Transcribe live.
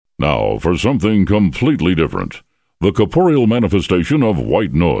Now for something completely different. The corporeal manifestation of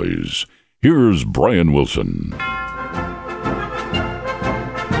white noise. Here's Brian Wilson.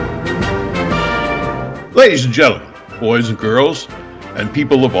 Ladies and gentlemen, boys and girls, and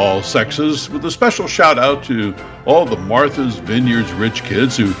people of all sexes, with a special shout out to all the Martha's Vineyard's rich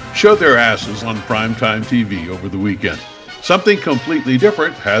kids who showed their asses on primetime TV over the weekend. Something completely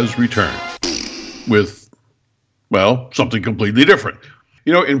different has returned with, well, something completely different.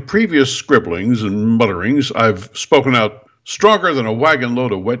 You know, in previous scribblings and mutterings, I've spoken out stronger than a wagon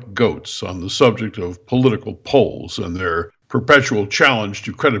load of wet goats on the subject of political polls and their perpetual challenge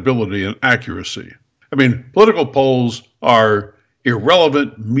to credibility and accuracy. I mean, political polls are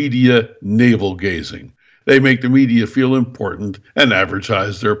irrelevant media navel-gazing. They make the media feel important and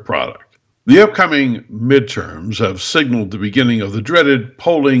advertise their product. The upcoming midterms have signaled the beginning of the dreaded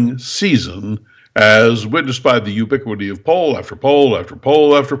polling season, as witnessed by the ubiquity of poll after poll after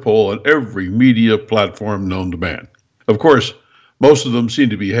poll after poll on every media platform known to man. Of course, most of them seem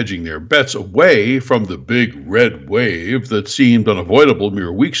to be hedging their bets away from the big red wave that seemed unavoidable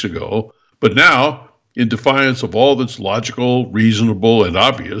mere weeks ago, but now, in defiance of all that's logical, reasonable, and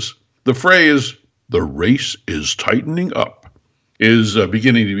obvious, the phrase, "the race is tightening up," is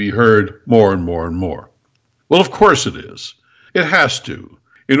beginning to be heard more and more and more. Well, of course it is. It has to,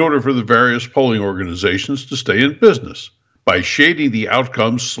 in order for the various polling organizations to stay in business. By shading the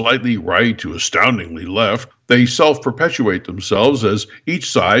outcomes slightly right to astoundingly left, they self-perpetuate themselves as each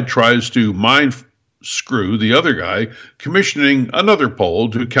side tries to mind-screw the other guy, commissioning another poll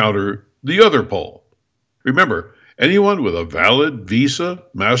to counter the other poll. Remember, anyone with a valid Visa,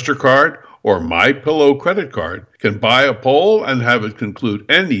 MasterCard, or MyPillow credit card can buy a poll and have it conclude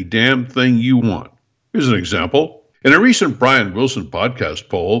any damn thing you want. Here's an example. In a recent Brian Wilson podcast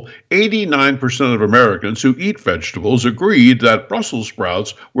poll, 89% of Americans who eat vegetables agreed that Brussels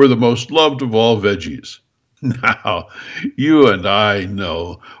sprouts were the most loved of all veggies. Now, you and I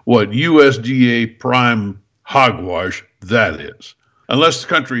know what USDA prime hogwash that is. Unless the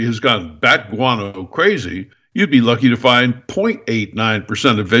country has gone bat guano crazy, you'd be lucky to find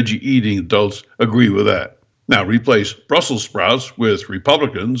 0.89% of veggie-eating adults agree with that. Now, replace Brussels sprouts with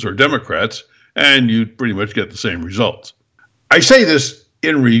Republicans or Democrats, and you'd pretty much get the same results. I say this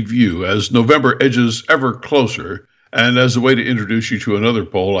in review as November edges ever closer, and as a way to introduce you to another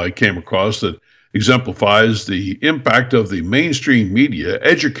poll I came across that exemplifies the impact of the mainstream media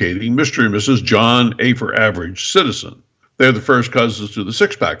educating Mr. and Mrs. John A. for Average Citizen. They're the first cousins to the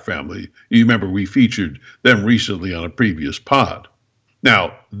Six-Pack family. You remember we featured them recently on a previous pod.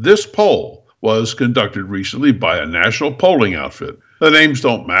 Now, this poll was conducted recently by a national polling outfit. The names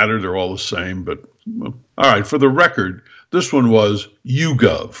don't matter, they're all the same, but all right, for the record, this one was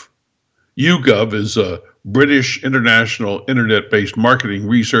YouGov. YouGov is a British international internet-based marketing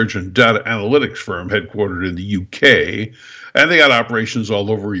research and data analytics firm headquartered in the UK, and they got operations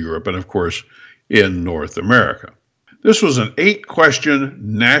all over Europe and, of course, in North America. This was an 8-question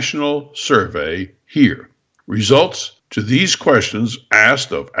national survey here. Results to these questions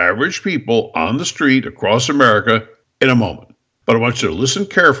asked of average people on the street across America in a moment. But I want you to listen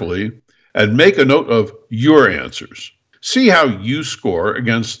carefully and make a note of your answers. See how you score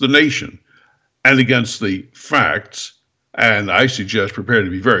against the nation and against the facts. And I suggest prepare to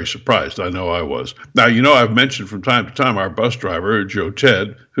be very surprised. I know I was. Now, you know, I've mentioned from time to time our bus driver, Joe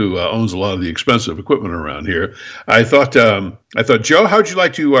Ted, who owns a lot of the expensive equipment around here. I thought, Joe, how'd you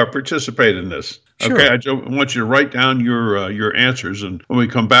like to participate in this? Sure. Okay, I want you to write down your answers, and when we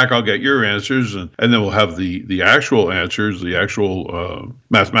come back, I'll get your answers, and then we'll have the actual answers, the actual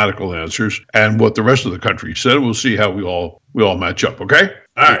mathematical answers, and what the rest of the country said. We'll see how we all match up. Okay.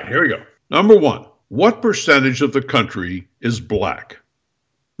 All right. Here we go. Number 1. What percentage of the country is black?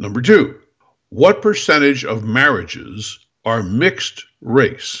 Number 2, what percentage of marriages are mixed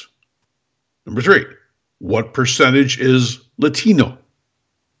race? Number 3, what percentage is Latino?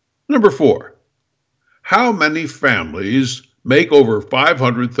 Number 4, how many families make over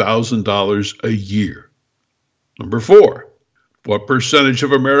 $500,000 a year? Number 4, what percentage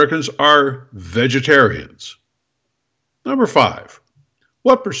of Americans are vegetarians? Number 5,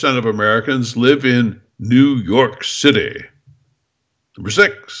 what percent of Americans live in New York City? Number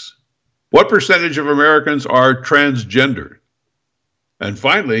 6, what percentage of Americans are transgender? And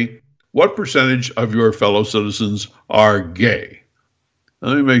finally, what percentage of your fellow citizens are gay? Now,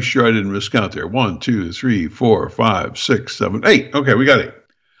 let me make sure I didn't miscount there. 1, 2, 3, 4, 5, 6, 7, 8. Okay, we got 8.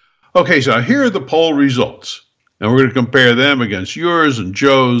 Okay, so here are the poll results. And we're going to compare them against yours and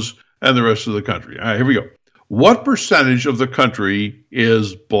Joe's and the rest of the country. All right, here we go. What percentage of the country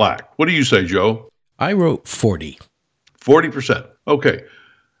is black? What do you say, Joe? I wrote 40. 40%. Okay.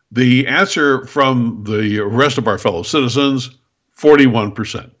 The answer from the rest of our fellow citizens,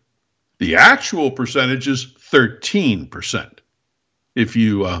 41%. The actual percentage is 13%. If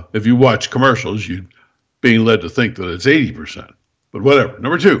you watch commercials, you're being led to think that it's 80%. But whatever.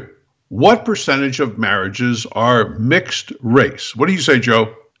 Number 2, what percentage of marriages are mixed race? What do you say,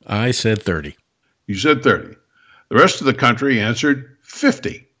 Joe? I said 30. You said 30. The rest of the country answered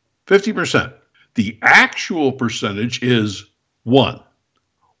 50%. The actual percentage is 1.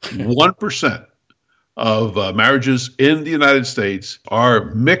 1% of marriages in the United States are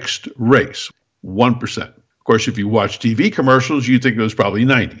mixed race. 1%. Of course, if you watch TV commercials, you think it was probably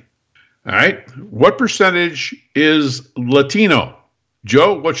 90. All right. What percentage is Latino?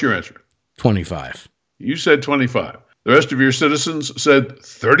 Joe, what's your answer? 25. You said 25. The rest of your citizens said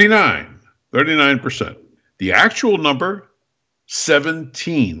 39%. The actual number,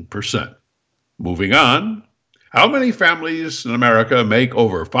 17%. Moving on. How many families in America make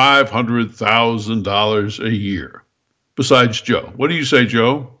over $500,000 a year? Besides Joe. What do you say,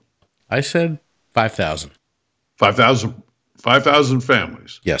 Joe? I said 5,000. 5,000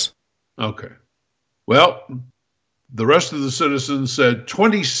 families. Yes. Okay. Well, the rest of the citizens said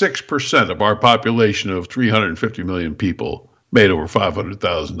 26% of our population of 350 million people made over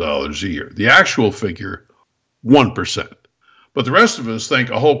 $500,000 a year. The actual figure, 1%. But the rest of us think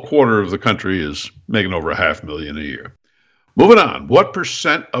a whole quarter of the country is making over $500,000 a year. Moving on. What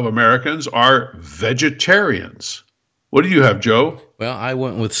percent of Americans are vegetarians? What do you have, Joe? Well, I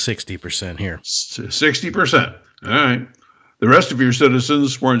went with 60% here. 60%. All right. The rest of your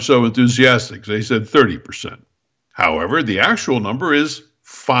citizens weren't so enthusiastic. They said 30%. However, the actual number is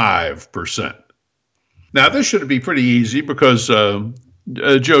 5%. Now, this should be pretty easy because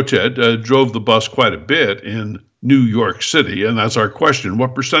Joe Ted drove the bus quite a bit in New York City, and that's our question.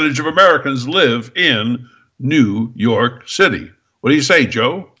 What percentage of Americans live in New York City? What do you say,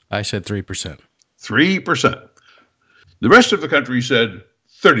 Joe? I said 3%. 3%. The rest of the country said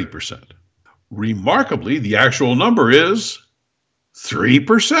 30%. Remarkably, the actual number is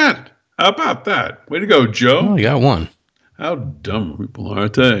 3%. How about that? Way to go, Joe. Oh, you got one. How dumb people are,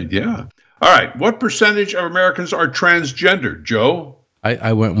 they? Yeah. All right. What percentage of Americans are transgender, Joe?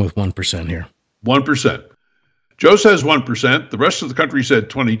 I went with 1% here. 1%. Joe says 1%. The rest of the country said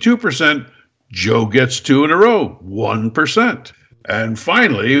 22%. Joe gets 2 in a row, 1%. And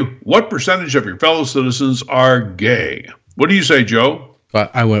finally, what percentage of your fellow citizens are gay? What do you say, Joe?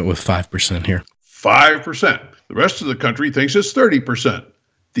 I went with 5% here. 5%. The rest of the country thinks it's 30%.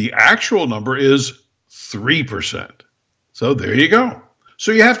 The actual number is 3%. So there you go.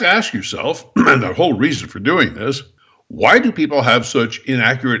 So you have to ask yourself, and the whole reason for doing this, why do people have such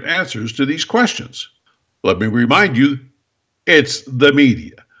inaccurate answers to these questions? Let me remind you, it's the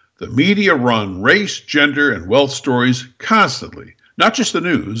media. The media run race, gender, and wealth stories constantly. Not just the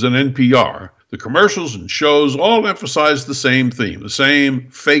news and NPR. The commercials and shows all emphasize the same theme, the same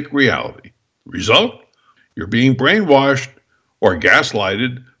fake reality. Result? You're being brainwashed or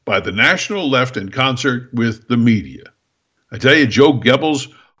gaslighted by the national left in concert with the media. I tell you, Joe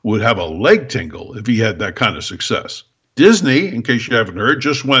Goebbels would have a leg tingle if he had that kind of success. Disney, in case you haven't heard,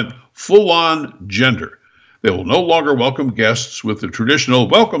 just went full-on gender. They will no longer welcome guests with the traditional,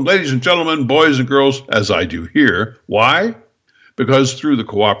 welcome, ladies and gentlemen, boys and girls, as I do here. Why? Because through the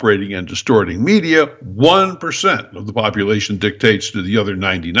cooperating and distorting media, 1% of the population dictates to the other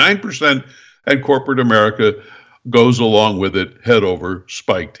 99%, and corporate America goes along with it head over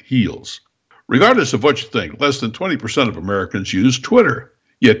spiked heels. Regardless of what you think, less than 20% of Americans use Twitter.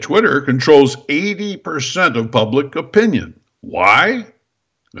 Yet Twitter controls 80% of public opinion. Why?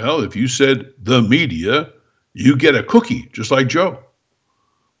 Well, if you said the media, you get a cookie, just like Joe.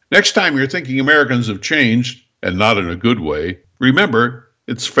 Next time you're thinking Americans have changed, and not in a good way, remember,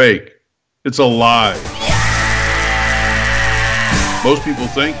 it's fake. It's a lie. Most people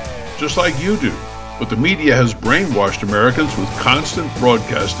think just like you do, but the media has brainwashed Americans with constant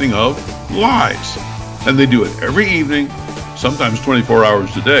broadcasting of lies. And they do it every evening, sometimes 24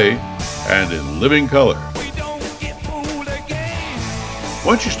 hours a day, and in living color.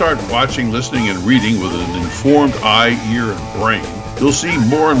 Once you start watching, listening, and reading with an informed eye, ear, and brain, you'll see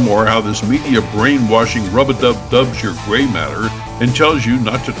more and more how this media brainwashing rub-a-dub-dubs your gray matter and tells you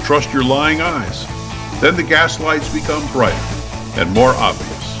not to trust your lying eyes. Then the gaslights become brighter and more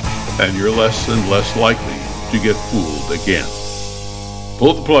obvious, and you're less and less likely to get fooled again.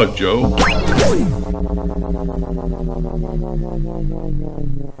 Pull the plug, Joe.